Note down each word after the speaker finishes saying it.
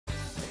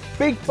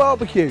Big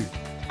barbecue,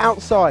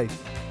 outside.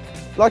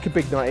 Like a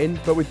big night in,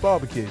 but with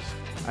barbecues,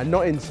 and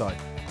not inside.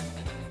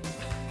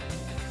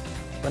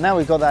 But now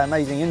we've got that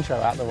amazing intro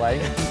out the way.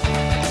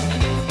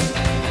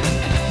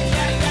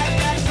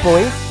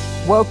 Boys,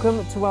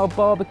 welcome to our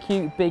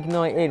barbecue big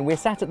night in. We're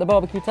sat at the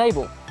barbecue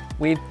table.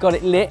 We've got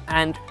it lit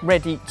and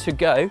ready to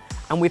go,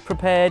 and we've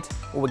prepared,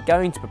 or we're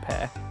going to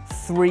prepare,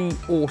 3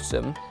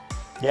 awesome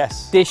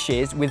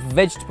dishes with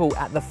vegetable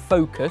at the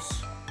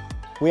focus.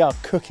 We are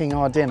cooking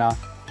our dinner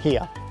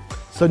here.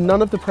 So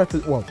none of the prep,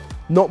 well,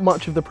 not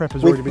much of the prep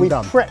has already been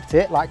done. We've prepped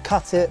it, like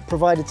cut it,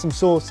 provided some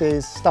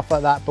sauces, stuff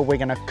like that, but we're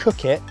gonna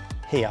cook it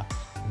here.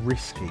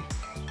 Risky,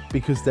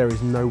 because there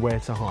is nowhere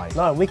to hide.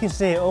 No, we can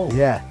see it all.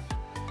 Yeah.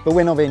 But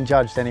we're not being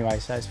judged anyway,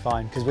 so it's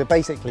fine, because we're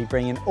basically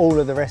bringing all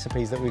of the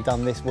recipes that we've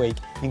done this week,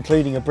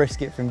 including a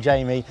brisket from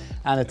Jamie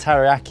and a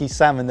teriyaki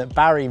salmon that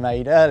Barry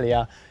made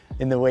earlier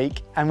in the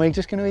week, and we're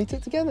just gonna eat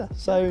it together,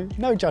 so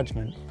no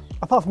judgment.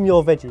 Apart from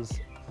your veggies.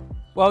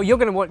 Well, you're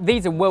gonna want,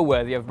 these are well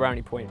worthy of a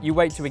brownie point. You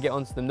wait till we get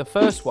onto them. The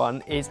first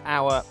one is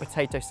our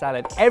potato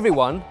salad.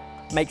 Everyone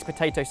makes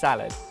potato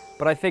salad,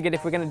 but I figured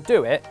if we're gonna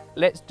do it,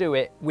 let's do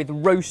it with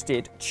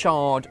roasted,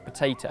 charred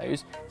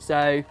potatoes.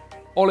 So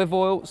olive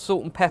oil,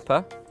 salt and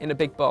pepper in a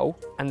big bowl,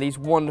 and these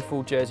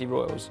wonderful Jersey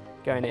Royals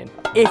going in.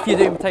 If you're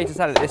doing potato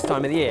salad at this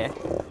time of the year,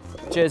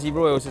 Jersey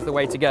Royals is the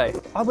way to go.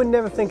 I would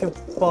never think of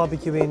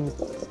barbecuing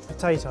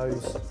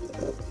potatoes.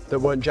 That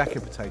weren't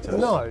jacket potatoes.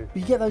 No,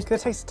 you get those,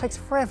 it takes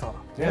forever.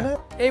 Yeah.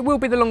 It will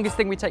be the longest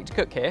thing we take to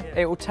cook here.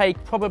 It will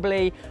take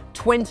probably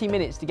 20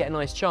 minutes to get a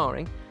nice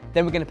charring.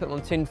 Then we're going to put them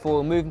on tin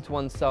foil, move them to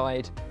one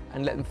side,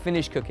 and let them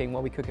finish cooking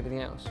while we cook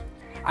everything else.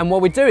 And while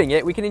we're doing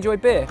it, we can enjoy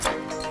beer. So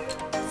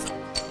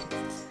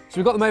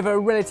we've got them over a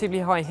relatively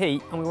high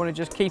heat, and we want to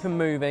just keep them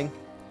moving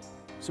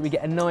so we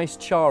get a nice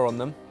char on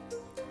them,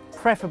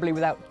 preferably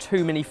without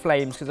too many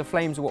flames, because the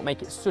flames are what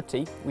make it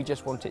sooty. We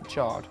just want it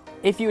charred.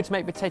 If you were to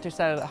make potato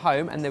salad at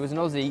home and there was an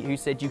Aussie who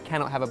said you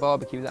cannot have a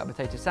barbecue without a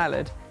potato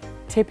salad,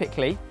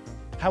 typically...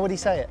 How would he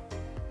say it?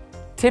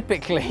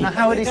 Typically... Now,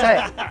 how would he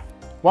say it?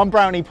 1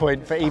 brownie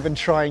point for even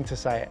trying to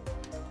say it.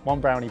 1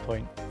 brownie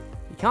point.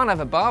 You can't have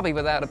a barbie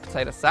without a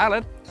potato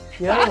salad.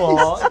 You know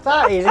what?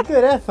 That is a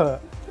good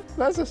effort.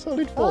 That's a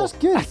solid 4. That's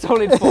good. A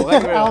solid 4,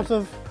 thank you very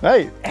much.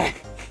 Hey,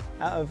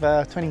 out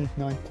of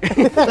 29.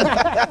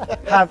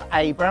 Have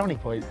a brownie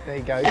point. There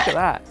you go. Look at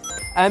that.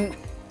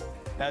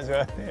 That was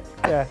worth it.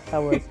 Yeah, that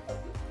was.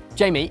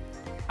 Jamie,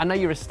 I know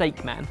you're a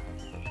steak man.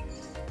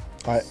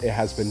 It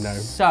has been known.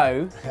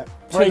 So, to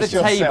Brace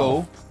the table,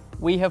 yourself.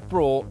 we have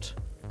brought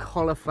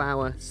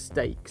cauliflower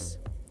steaks.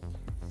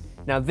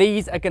 Now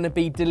these are going to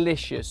be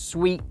delicious,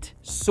 sweet,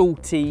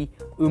 salty,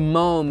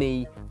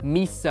 umami,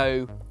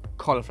 miso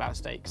cauliflower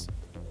steaks.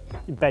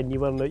 Ben, you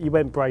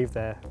went brave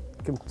there.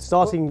 You're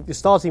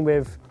starting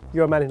with,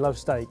 you're a man who loves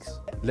steaks.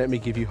 Let me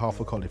give you half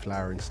a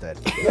cauliflower instead.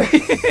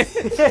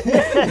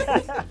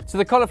 So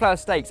the cauliflower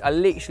steaks are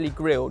literally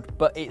grilled,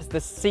 but it's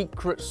the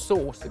secret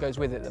sauce that goes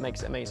with it that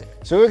makes it amazing.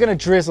 So we're going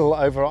to drizzle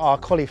over our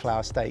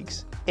cauliflower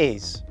steaks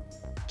is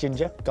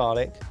ginger,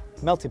 garlic,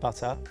 melted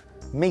butter,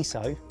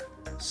 miso,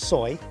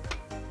 soy,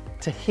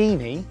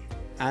 tahini,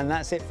 and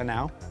that's it for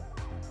now.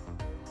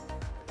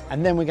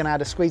 And then we're going to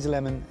add a squeeze of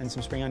lemon and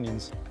some spring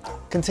onions.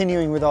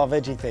 Continuing with our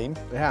veggie theme,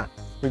 Yeah.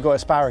 we've got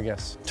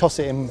asparagus. Toss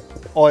it in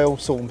oil,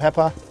 salt and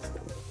pepper,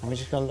 and we're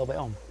just going to lob it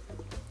on.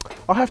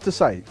 I have to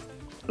say,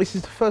 this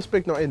is the first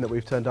big night in that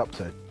we've turned up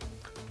to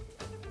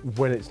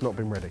when it's not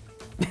been ready.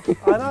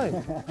 I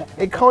know.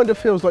 It kind of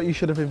feels like you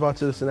should have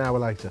invited us an hour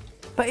later.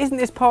 But isn't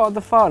this part of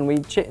the fun? We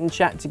chit and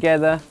chat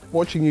together.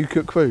 Watching you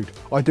cook food,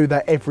 I do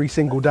that every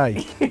single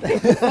day.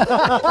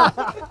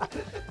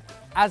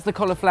 As the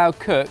cauliflower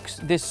cooks,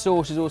 this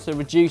sauce is also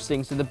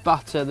reducing, so the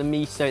butter, the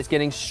miso, it's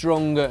getting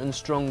stronger and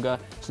stronger.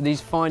 So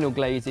these final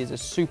glazes are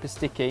super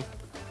sticky.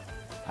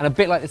 And a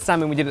bit like the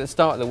salmon we did at the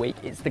start of the week,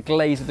 it's the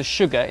glaze of the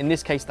sugar, in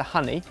this case the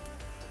honey.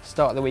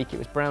 Start of the week it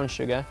was brown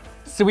sugar.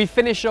 So we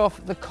finish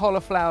off the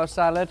cauliflower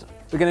salad.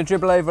 We're going to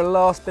dribble over a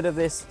last bit of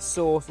this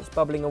sauce that's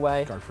bubbling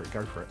away. Go for it,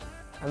 go for it.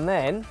 And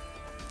then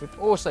we've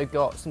also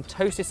got some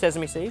toasted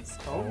sesame seeds.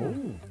 Oh.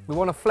 We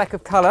want a fleck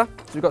of colour,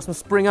 so we've got some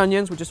spring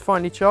onions we'll just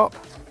finely chop.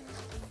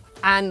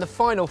 And the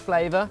final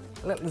flavour,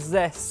 a little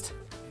zest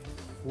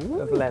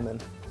of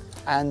lemon.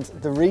 And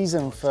the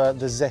reason for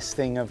the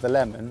zesting of the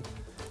lemon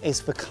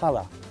is for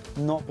colour,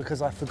 not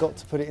because I forgot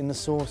to put it in the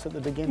sauce at the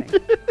beginning.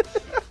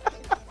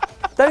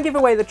 Don't give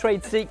away the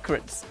trade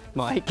secrets,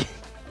 Mike.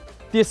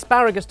 The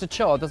asparagus to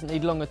char doesn't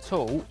need long at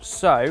all,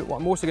 so what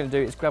I'm also going to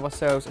do is grab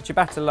ourselves a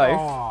ciabatta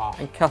loaf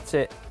and cut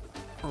it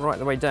right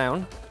the way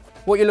down.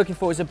 What you're looking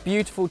for is a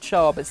beautiful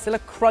char, but still a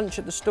crunch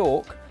at the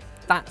stalk.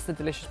 That's the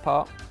delicious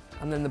part.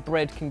 And then the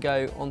bread can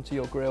go onto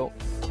your grill.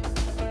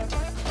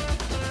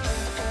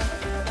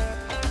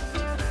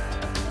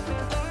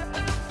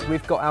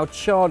 We've got our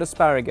charred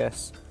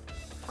asparagus,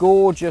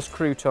 gorgeous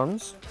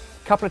croutons,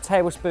 a couple of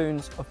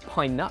tablespoons of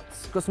pine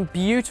nuts. Got some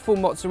beautiful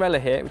mozzarella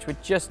here, which we're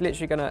just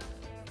literally gonna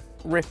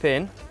rip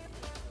in.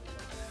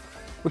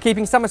 We're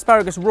keeping some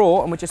asparagus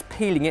raw and we're just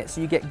peeling it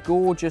so you get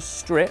gorgeous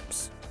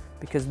strips.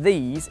 because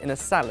these in a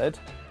salad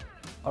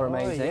are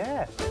amazing. Oh,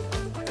 yeah.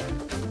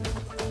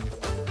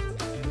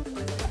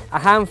 A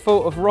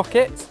handful of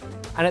rocket,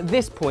 and at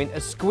this point, a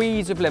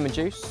squeeze of lemon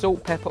juice,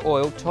 salt, pepper,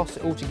 oil, toss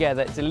it all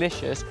together,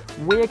 delicious.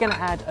 We're gonna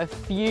add a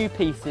few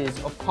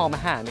pieces of Parma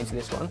ham into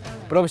this one,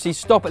 but obviously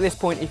stop at this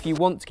point if you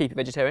want to keep it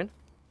vegetarian.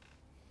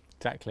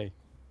 Exactly.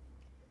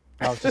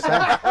 I was just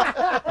saying,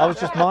 I was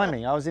just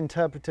miming, I was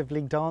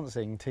interpretively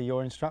dancing to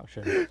your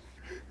instruction.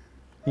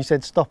 You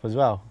said stop as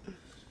well,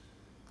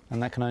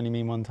 and that can only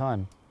mean one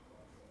time.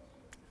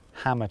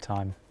 Hammer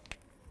time.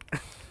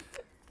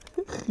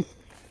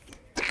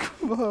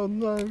 Oh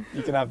no.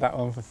 You can have that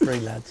one for free,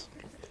 lads.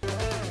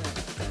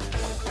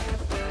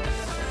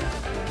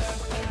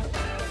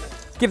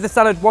 Give the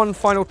salad one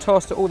final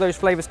toss to all those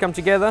flavours come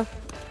together,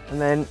 and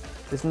then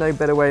there's no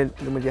better way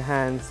than with your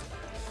hands.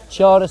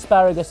 Charred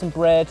asparagus and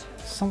bread.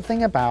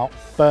 Something about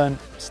burnt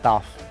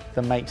stuff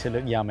that makes it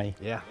look yummy.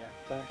 Yeah.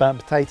 Burnt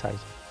potatoes,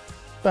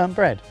 burnt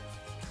bread,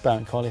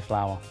 burnt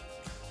cauliflower.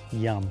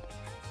 Yum.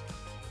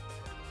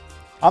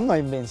 I'm not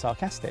even being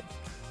sarcastic.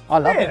 I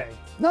love it. Really?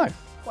 No.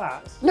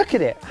 Wow. Look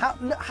at it.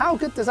 How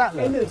good does that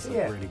look? It looks,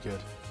 yeah. Really good.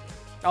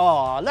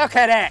 Oh, look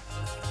at it.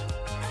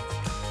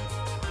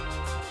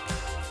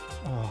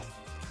 Oh,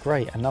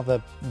 great.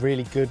 Another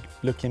really good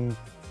looking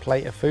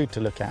plate of food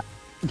to look at.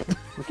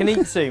 We can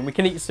eat soon, we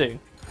can eat soon.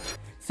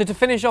 So to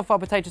finish off our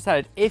potato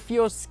salad, if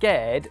you're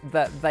scared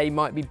that they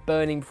might be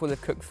burning before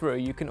they've cooked through,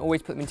 you can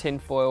always put them in tin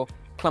foil,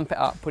 clump it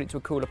up, put it to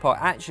a cooler pot.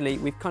 Actually,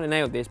 we've kind of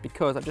nailed this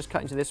because I've just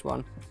cut into this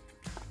one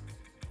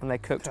and they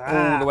cooked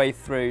all the way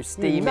through,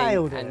 steaming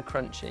and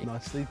crunchy.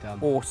 Nicely done.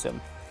 Awesome.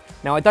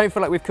 Now I don't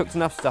feel like we've cooked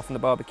enough stuff on the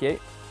barbecue,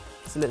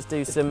 so let's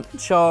do some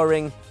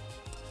charring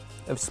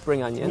of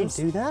spring onions.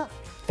 Can you do that?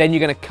 Then you're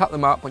going to cut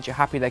them up once you're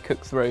happy they're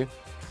cooked through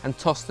and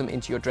toss them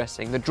into your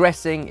dressing. The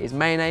dressing is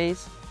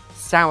mayonnaise,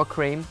 sour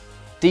cream,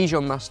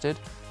 Dijon mustard,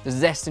 the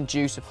zest and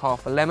juice of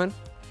half a lemon,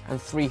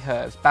 and 3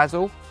 herbs,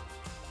 basil,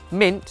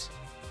 mint,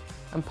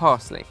 and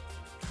parsley.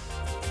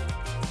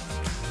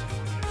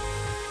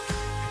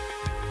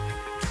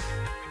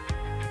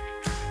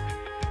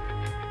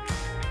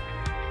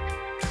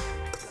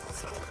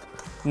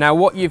 Now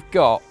what you've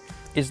got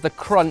is the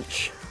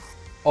crunch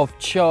of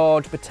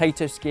charred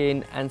potato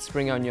skin and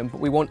spring onion, but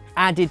we want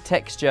added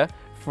texture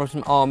from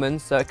some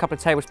almonds, so a couple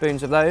of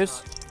tablespoons of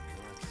those.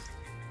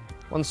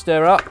 1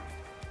 stir up,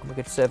 and we're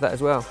going to serve that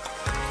as well.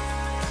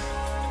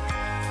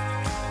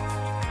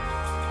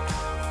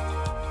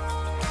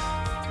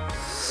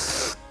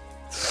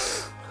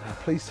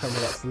 Please tell me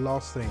that's the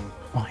last thing.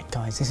 Right,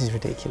 guys, this is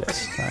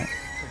ridiculous, right?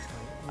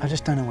 I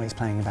just don't know what he's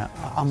playing about.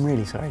 I'm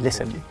really sorry.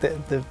 Listen,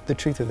 the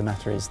truth of the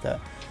matter is that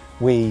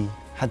we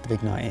had the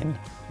big night in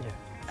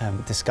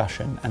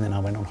discussion, and then I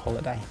went on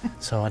holiday,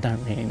 so I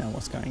don't really know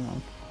what's going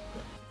on.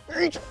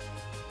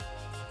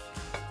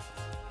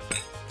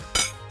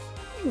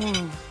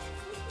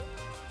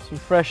 Some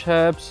fresh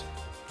herbs,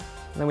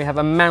 and then we have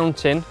a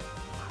mountain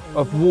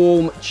of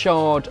warm,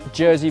 charred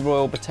Jersey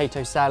Royal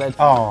potato salad.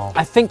 Oh,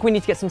 I think we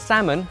need to get some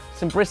salmon,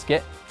 some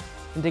brisket,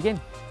 and dig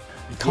in.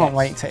 can't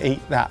wait to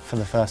eat that for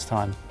the first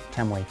time,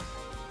 can we?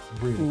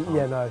 Really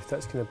Yeah, no,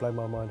 that's going to blow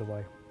my mind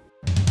away.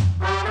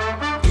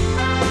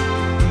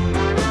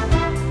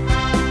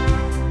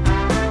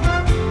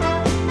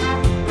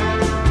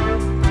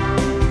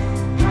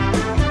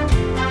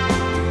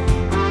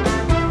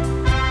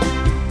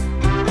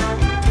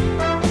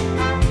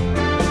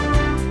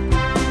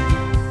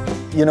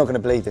 You're not going to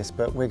believe this,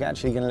 but we're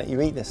actually going to let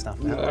you eat this stuff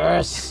now.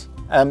 Yes!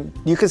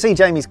 You can see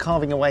Jamie's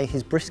carving away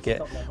his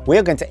brisket.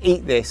 We're going to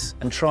eat this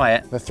and try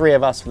it, the 3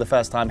 of us for the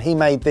first time. He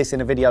made this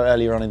in a video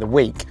earlier on in the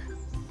week.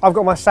 I've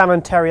got my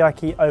salmon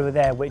teriyaki over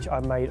there, which I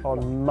made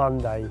on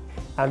Monday,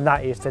 and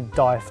that is to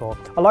die for.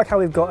 I like how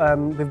we've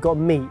got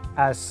meat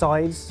as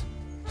sides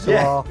to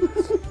our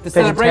The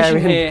celebration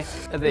vegetarian-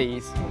 here are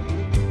these.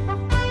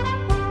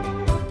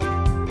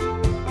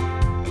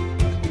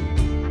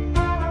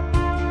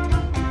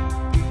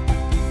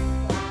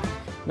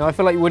 Now I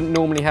feel like you wouldn't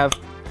normally have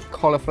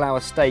cauliflower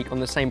steak on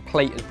the same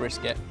plate as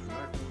brisket.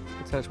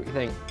 Tell us what you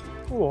think.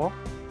 Oh,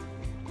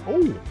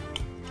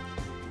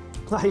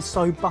 that is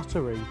so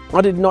buttery.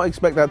 I did not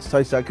expect that to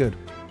taste that good.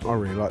 I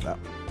really like that.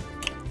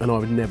 And I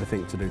would never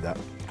think to do that.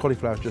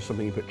 Cauliflower is just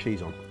something you put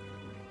cheese on.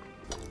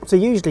 So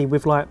usually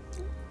with like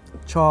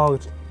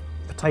charred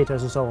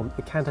potatoes and so on,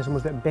 it can taste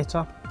almost a bit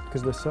bitter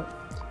because of the soot.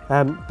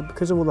 But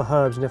because of all the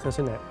herbs and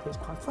everything in it, it's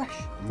quite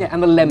fresh. Yeah,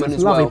 and the lemon It's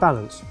as a lovely well.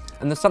 balance.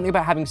 And there's something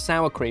about having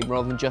sour cream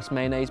rather than just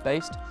mayonnaise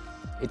based.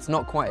 It's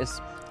not quite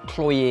as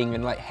cloying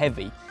and like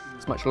heavy.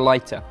 It's much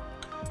lighter.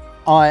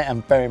 I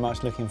am very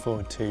much looking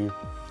forward to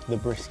the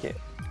brisket.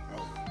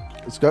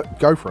 Let's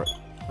go for it.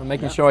 I'm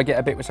making sure I get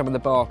a bit with some of the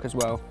bark as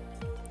well.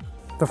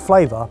 The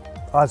flavour,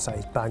 I'd say,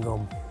 is bang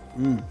on.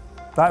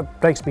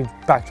 That takes me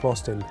back to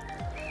Austin.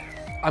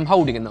 I'm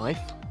holding a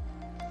knife,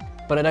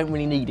 but I don't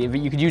really need it.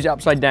 You could use it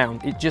upside down.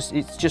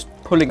 It's just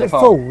pulling It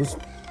apart. falls,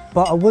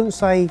 but I wouldn't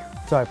say.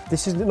 Sorry,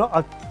 this is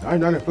not.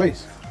 No,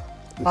 please.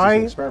 This is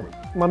an experiment.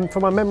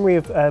 From my memory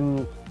of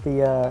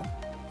the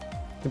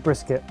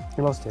brisket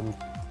in Austin,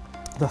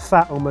 the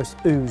fat almost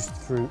oozed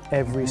through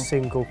every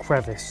single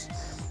crevice.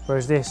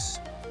 Whereas this,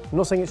 I'm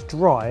not saying it's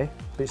dry,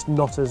 but it's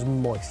not as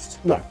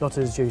moist, No. not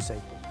as juicy.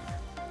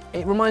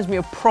 It reminds me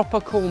of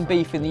proper corned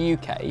beef in the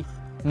UK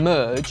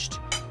merged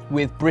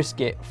with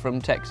brisket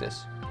from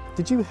Texas.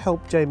 Did you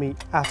help Jamie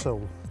at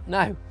all?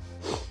 No.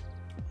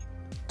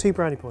 2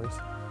 brownie points.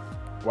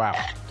 Wow.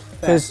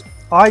 Because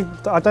I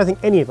don't think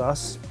any of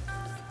us,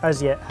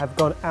 as yet, have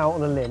gone out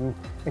on a limb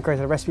and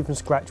created a recipe from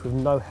scratch with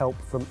no help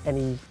from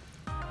any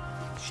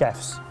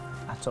chefs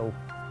at all.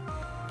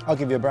 I'll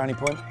give you a brownie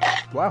point.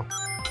 Wow.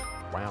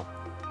 Wow.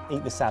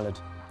 Eat the salad.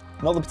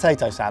 Not the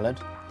potato salad,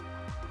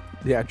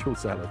 The actual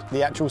salad.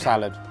 the actual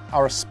salad.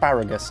 Our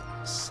asparagus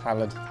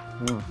salad.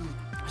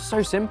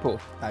 So simple.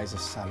 That is a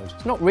salad.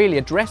 It's not really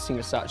a dressing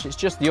as such, it's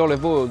just the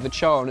olive oil, the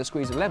char and a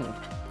squeeze of lemon.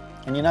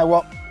 And you know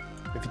what?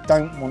 If you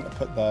don't want to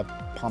put the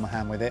Parma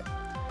ham with it,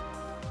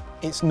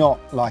 it's not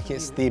like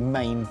it's the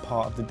main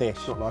part of the dish.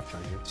 It's not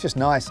life-changing. It's just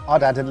nice.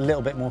 I'd add a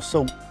little bit more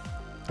salt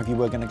if you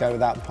were going to go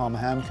without the Parma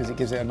ham because it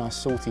gives it a nice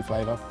salty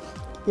flavour.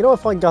 You know what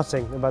I find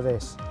gutting about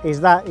this?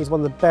 That is one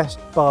of the best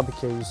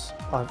barbecues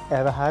I've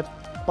ever had,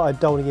 but I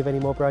don't want to give any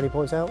more brownie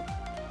points out.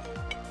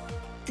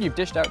 You've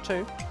dished out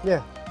 2.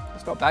 Yeah.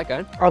 It's not bad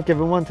going. I've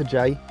given 1 to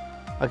Jay.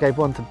 I gave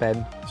 1 to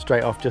Ben,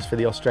 straight off just for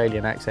the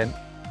Australian accent.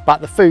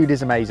 But the food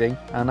is amazing.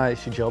 I know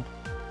it's your job,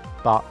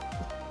 but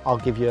I'll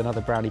give you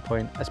another brownie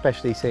point,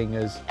 especially seeing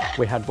as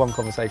we had one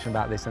conversation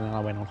about this and then I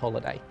went on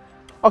holiday.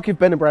 I'll give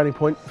Ben a brownie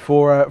point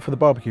for the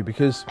barbecue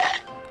because,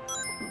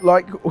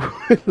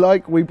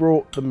 like we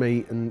brought the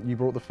meat and you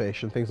brought the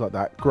fish and things like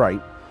that,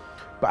 great.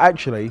 But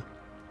actually,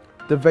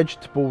 the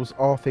vegetables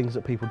are things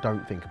that people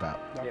don't think about.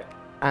 Yeah.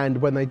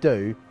 And when they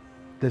do,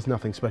 there's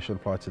nothing special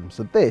applied to them.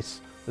 So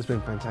this has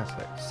been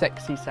fantastic.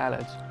 Sexy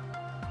salads.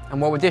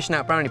 And while we're dishing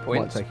out brownie Might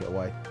points, take it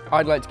away.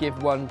 I'd like to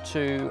give 1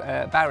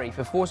 to Barry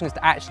for forcing us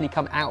to actually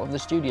come out of the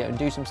studio and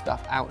do some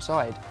stuff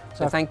outside.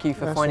 So thank you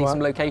for That's finding all right.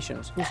 some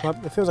locations.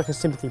 It feels like a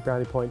sympathy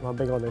brownie point, if I'm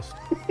being honest.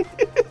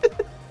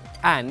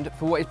 And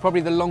for what is probably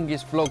the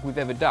longest vlog we've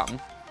ever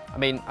done, I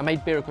mean, I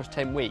made beer across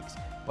 10 weeks,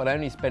 but I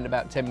only spent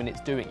about 10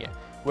 minutes doing it.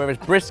 Whereas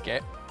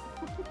brisket,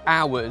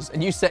 hours,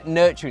 and you sat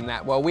nurturing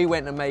that while we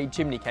went and made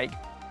chimney cake.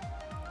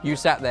 You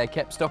sat there,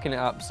 kept stocking it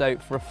up. So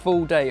for a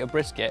full day of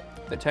brisket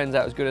that turns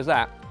out as good as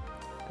that,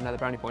 another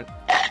brownie point.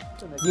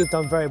 You've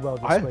done very well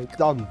this week. I've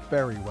done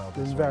very well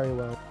this week. Very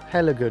well.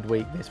 Hella good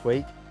week this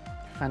week.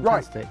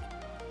 Fantastic.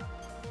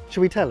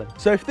 Should we tell them?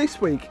 So if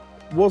this week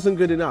wasn't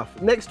good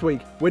enough, next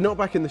week we're not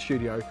back in the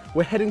studio,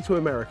 we're heading to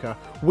America.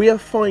 We are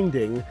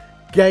finding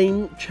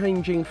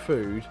game-changing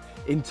food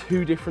in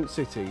 2 different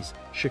cities,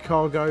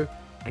 Chicago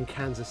and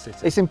Kansas City.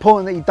 It's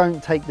important that you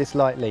don't take this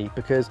lightly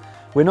because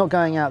we're not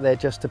going out there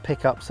just to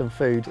pick up some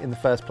food in the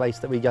first place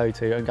that we go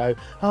to and go,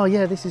 oh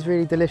yeah, this is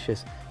really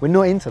delicious. We're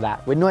not into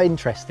that. We're not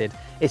interested.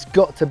 It's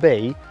got to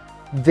be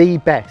the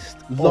best.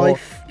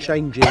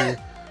 Life-changing.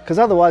 Because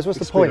otherwise, what's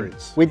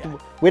experience. the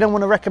point? We don't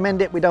want to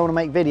recommend it. We don't want to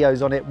make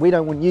videos on it. We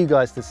don't want you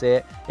guys to see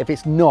it if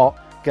it's not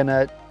going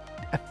to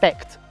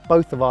affect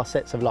both of our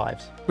sets of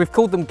lives. We've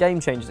called them game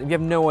changers. If you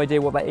have no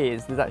idea what that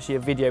is, there's actually a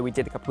video we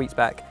did a couple of weeks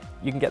back.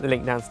 You can get the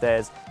link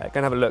downstairs. Go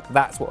and have a look.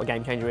 That's what a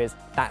game changer is.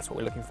 That's what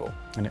we're looking for.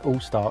 And it all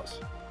starts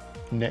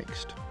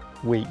next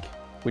week,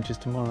 which is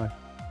tomorrow.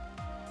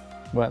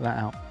 Work that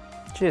out.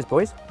 Cheers,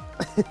 boys.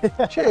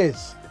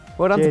 Cheers.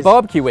 Well done Cheers. to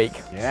barbecue week.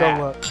 Strong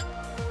work.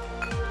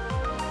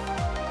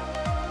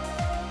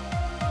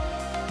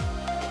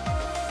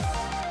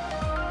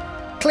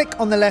 Click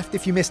on the left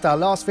if you missed our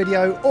last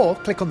video, or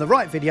click on the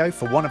right video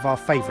for one of our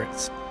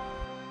favourites.